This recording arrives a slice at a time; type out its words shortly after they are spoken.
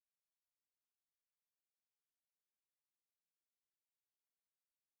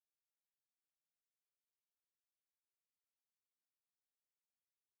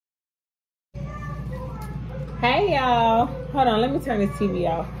Hey y'all. Hold on, let me turn this TV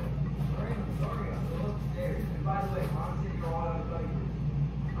off.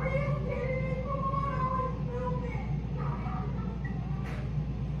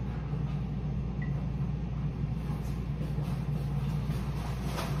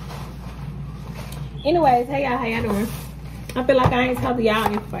 Anyways, hey y'all, how y'all doing? I feel like I ain't talked to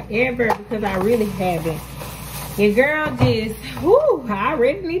y'all in forever because I really haven't. Your girl just, whoo, I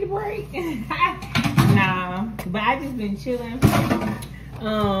really need a break. Nah, but I just been chilling.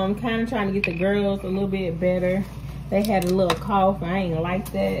 Kind of trying to get the girls a little bit better. They had a little cough. I ain't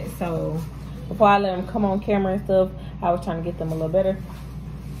like that. So before I let them come on camera and stuff, I was trying to get them a little better.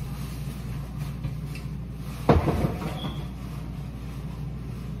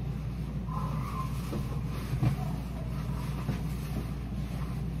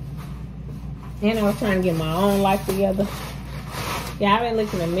 And I was trying to get my own life together. Yeah, I've been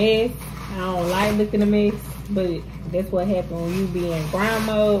looking a mess. I don't like looking a mess, but that's what happens when you be in grind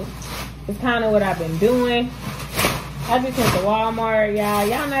mode. It's kind of what I've been doing. I just went to Walmart, y'all.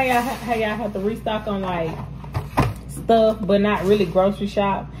 Y'all know how y'all have to restock on like stuff, but not really grocery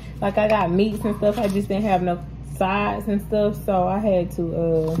shop. Like I got meats and stuff. I just didn't have no sides and stuff, so I had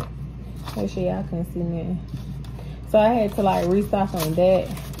to make sure y'all couldn't see that. So I had to like restock on that.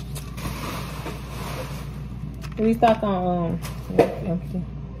 Restock on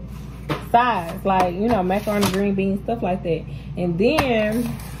sides, like, you know, macaroni, green beans, stuff like that. And then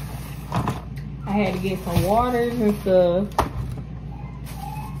I had to get some waters and stuff.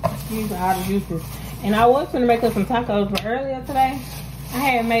 These are all the juices. And I was gonna make us some tacos, but earlier today I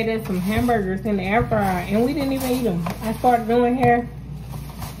had made us some hamburgers in the air fryer and we didn't even eat them. I started doing here.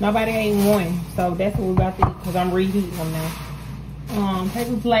 Nobody ate one, so that's what we're about to eat because I'm reheating them now.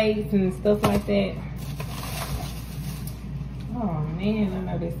 Paper plates and stuff like that. Oh man,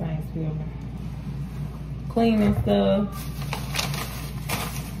 I know this thing's filming. Cleaning stuff.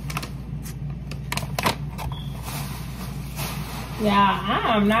 Yeah,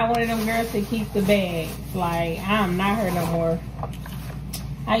 I am not one of them girls that keep the bags. Like, I am not her no more.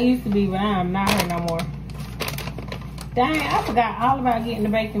 I used to be, but I am not her no more. Dang, I forgot all about getting the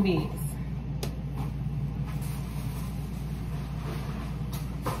bacon bits.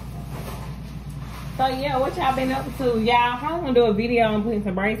 So yeah, what y'all been up to? Y'all probably gonna do a video on putting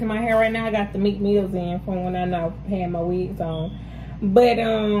some braids in my hair right now. I got the Meek Mills in from when I had my wigs on. But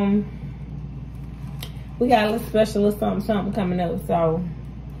we got a little special little something coming up. So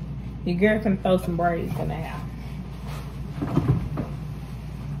your girl can throw some braids in the house.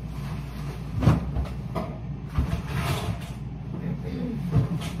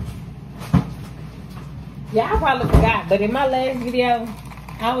 Y'all probably forgot, but in my last video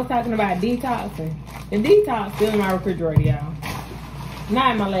I was talking about detoxing. The detox still in my refrigerator, y'all.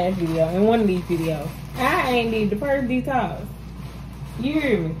 Not in my last video, in one of these videos. I ain't need the first detox. You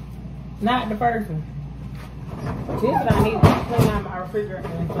hear me? Not the first one. This is what I need to clean out my refrigerator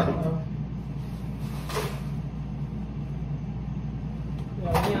and stuff.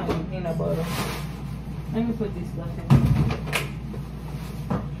 Yeah, we don't use peanut butter. Let me put this stuff in.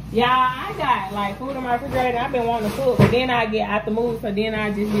 Yeah, I got like food in my refrigerator. I've been wanting to cook, but then I get out the mood, so then I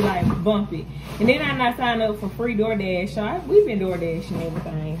just be like bump it. And then I'm not signing up for free DoorDash. So we've been DoorDashing and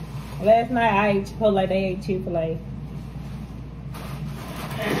everything. Last night I ate Chipotle. They ate Chick-fil-A.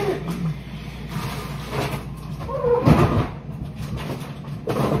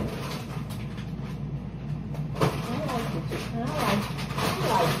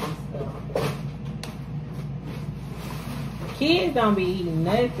 Kids don't be eating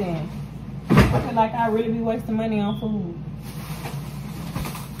nothing. I feel like I really be wasting money on food.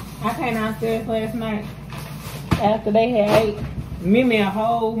 I came downstairs last night after they had ate Mimi a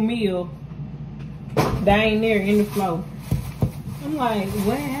whole meal down there in the floor. I'm like,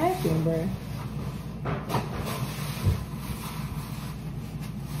 what happened, bro?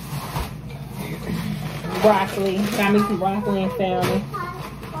 Broccoli. Got me some broccoli and salmon.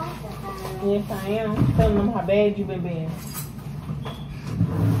 Yes, I am. Telling them how bad you been being.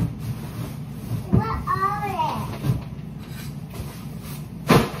 What are it?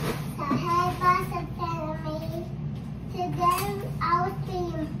 So hey, boss is telling me today I was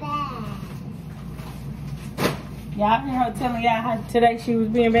being bad. Y'all hear her telling y'all how today she was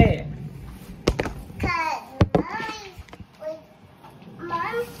being bad? Cause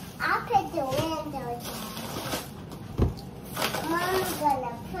Mom, I put the window down. Mom's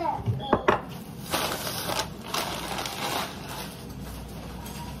gonna put me.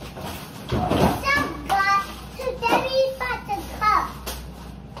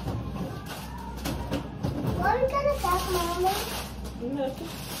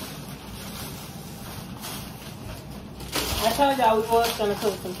 told y'all we was gonna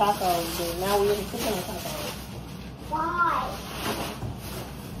cook some tacos, but now we ain't cooking tacos. Why?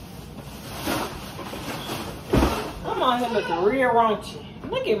 I'm on here looking real raunchy.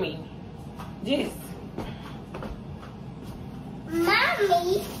 Look at me. Just.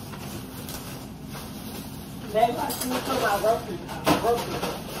 Mommy. That's why she was talking about roasting.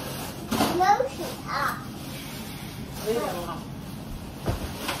 Lotion up. Leave it alone.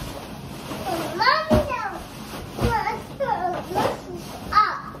 Mommy now wants to lotion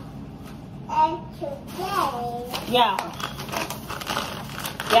up. And today.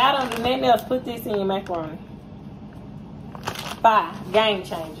 Y'all don't do nothing else. Put this in your macaroni. Bye. Game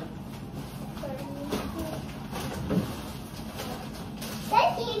changer.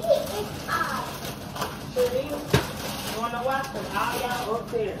 Let's see if it's up. Sure do. You wanna watch them? All y'all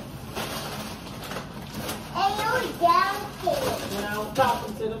up there. And you're downstairs. And I was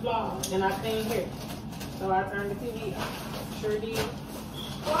talking to the vlog, and I couldn't hear. So I turned the TV off. Sure did.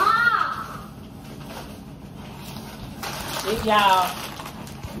 Wow. Y'all,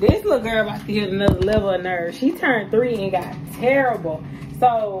 this little girl about to hit another level of nerve. She turned 3 and got terrible.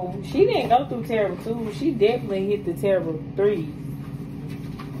 So she didn't go through terrible 2. She definitely hit the terrible 3.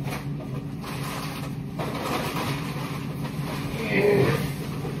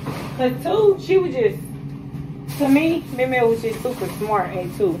 Cause 2, she was just, to me, Mimi was just super smart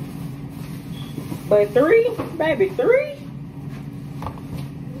at 2. But 3, baby, 3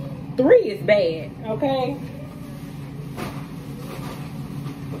 is bad, okay?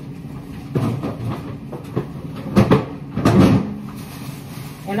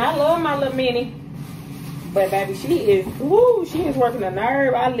 And I love my little mini. But baby, she is working a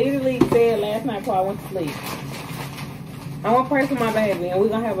nerve. I literally said last night before I went to sleep, I want to pray for my baby, and we're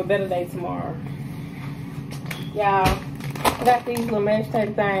going to have a better day tomorrow. Y'all, I got these little mashed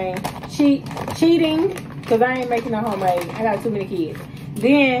potato things. Cheating, because I ain't making no homemade. I got too many kids.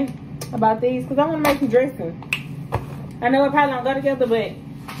 Then, about these, because I want to make some dressing. I know it probably don't go together, but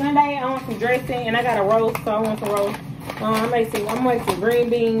Sunday I want some dressing, and I got a roast, so I want some roast. I'm gonna make some green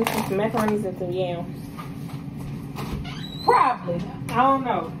beans and some macaronis and some yams. Probably. I don't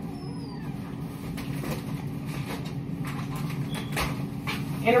know.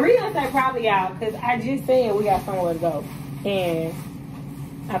 And the reason I say probably out, because I just said we got somewhere to go. And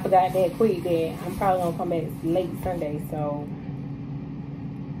I forgot that quick that I'm probably going to come back late Sunday, so.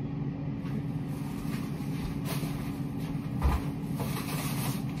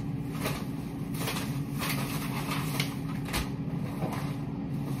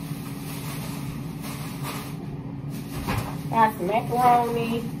 Got some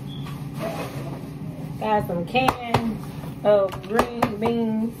macaroni. Got some cans of green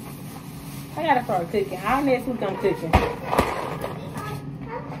beans. I gotta start cooking. All next week I'm cooking.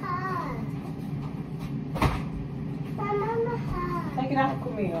 Take it out,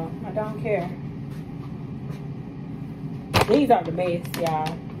 Camille. I don't care. These are the best,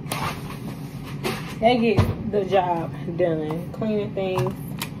 y'all. They get the job done. Cleaning things.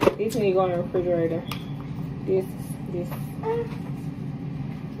 This need to go in the refrigerator. This. I'm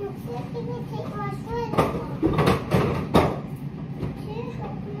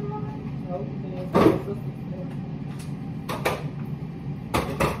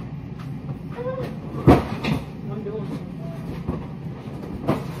doing something.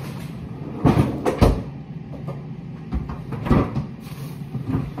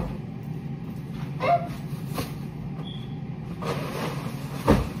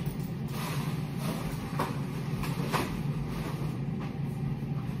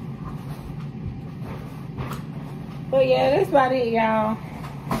 But yeah, that's about it, y'all.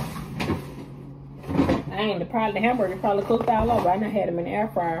 The hamburger probably cooked all over. I done had them in the air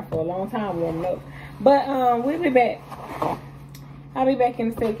fryer for a long time warming up. But we'll be back. I'll be back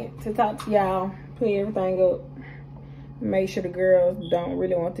in a second to talk to y'all, put everything up, make sure the girls don't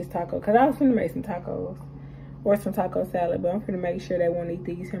really want this taco, because I was finna make some tacos or some taco salad, but I'm finna make sure they won't eat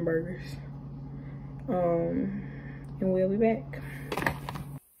these hamburgers. And we'll be back.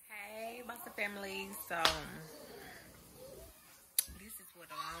 Hey, Bossa family. So this is what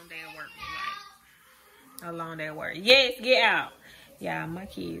a long day of work is like. A long day of work. Yes, get out. Yeah, my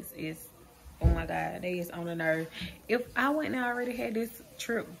kids is, oh my God, they is on the nerve. If I wouldn't have already had this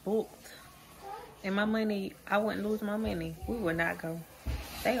trip booked and my money, I wouldn't lose my money, we would not go.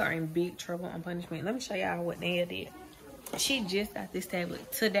 They are in big trouble on punishment. Let me show y'all what Naya did. She just got this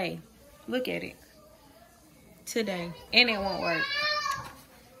tablet today. Look at it. Today. And it won't work.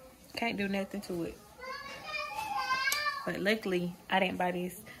 Can't do nothing to it. But luckily, I didn't buy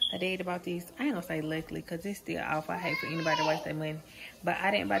this. I did about this. I ain't gonna say luckily, because it's still off. I hate for anybody to waste their money. But I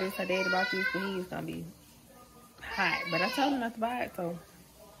didn't buy this. I did about this, but he is gonna be hot. But I told him not to buy it, so.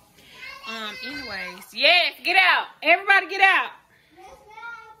 Anyways, yes, get out. Everybody get out.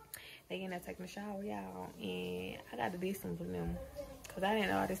 They getting out taking a shower, y'all. And I got to do something for them. Because I didn't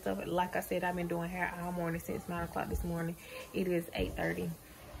know all this stuff. Like I said, I've been doing hair all morning since 9 o'clock this morning. It is 8:30.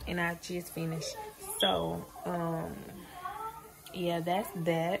 And I just finished. So, yeah, that's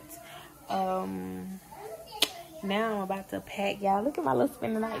that. Now I'm about to pack, y'all. Look at my little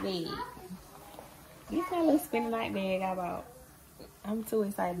spend the night bag. This is my little spend the night bag I bought. I'm too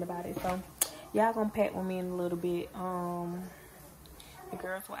excited about it. So y'all gonna pack with me in a little bit. The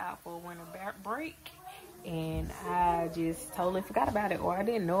girls were out for a winter break, and I just totally forgot about it, or I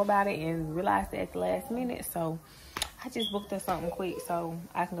didn't know about it and realized it at the last minute. So I just booked us something quick so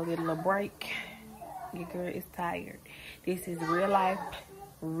I can go get a little break. Your girl is tired. This is real life,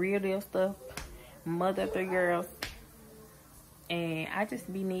 real deal stuff. Mother of 3 girls, and I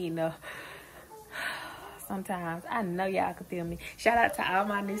just be needing a. Sometimes I know y'all can feel me. Shout out to all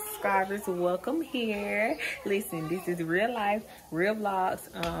my new subscribers. Welcome here. Listen, this is real life, real vlogs.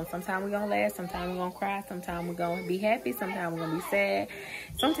 Sometimes we're gonna laugh, sometimes we're gonna cry, sometimes we're gonna be happy, sometimes we're gonna be sad,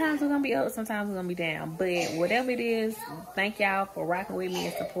 sometimes we're gonna be up, sometimes we're gonna be down. But whatever it is, thank y'all for rocking with me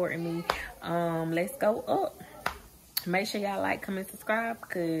and supporting me. Let's go up. Make sure y'all like, comment, subscribe,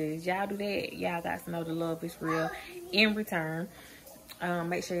 because y'all do that. Y'all got to know the love is real in return.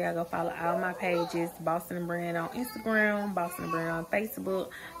 Make sure y'all go follow all my pages. Boston and Brand on Instagram, Boston and Brand on Facebook,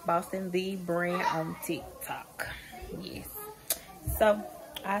 Boston the Brand on TikTok. Yes. So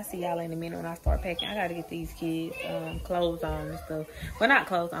I'll see y'all in a minute when I start packing. I gotta get these kids clothes on and stuff. Well, not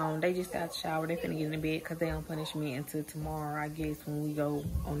clothes on. They just got to shower. They finna get in the bed because they don't punish me until tomorrow, I guess, when we go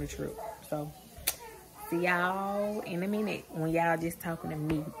on the trip. So see y'all in a minute when y'all just talking to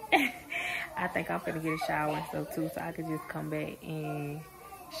me. I think I'm finna get a shower and stuff too, so I could just come back and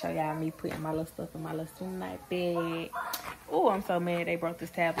show y'all me putting my little stuff in my little swim night bag. Oh, I'm so mad they broke this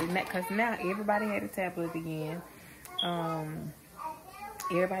tablet. Because now everybody had a tablet again.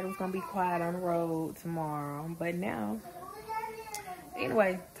 Everybody was gonna be quiet on the road tomorrow, but now,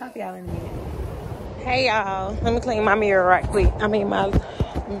 anyway, talk to y'all in a minute. Hey y'all, let me clean my mirror right quick. I mean my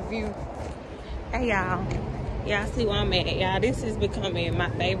view. Hey y'all. Y'all see where I'm at, y'all. This is becoming my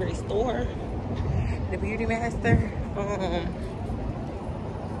favorite store, the Beauty Master.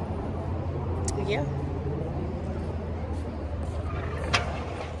 Yeah.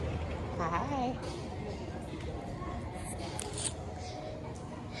 Hi.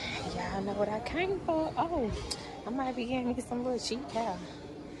 Y'all know what I came for. Oh, I might be getting me some little cheap hair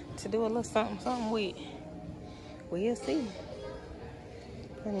to do a little something with. We'll see.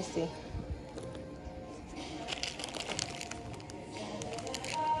 Let me see.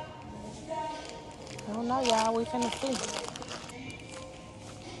 I don't know, y'all. We finna see.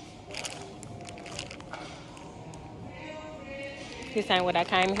 This ain't what I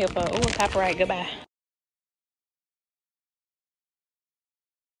came here for. Oh, copyright. Goodbye.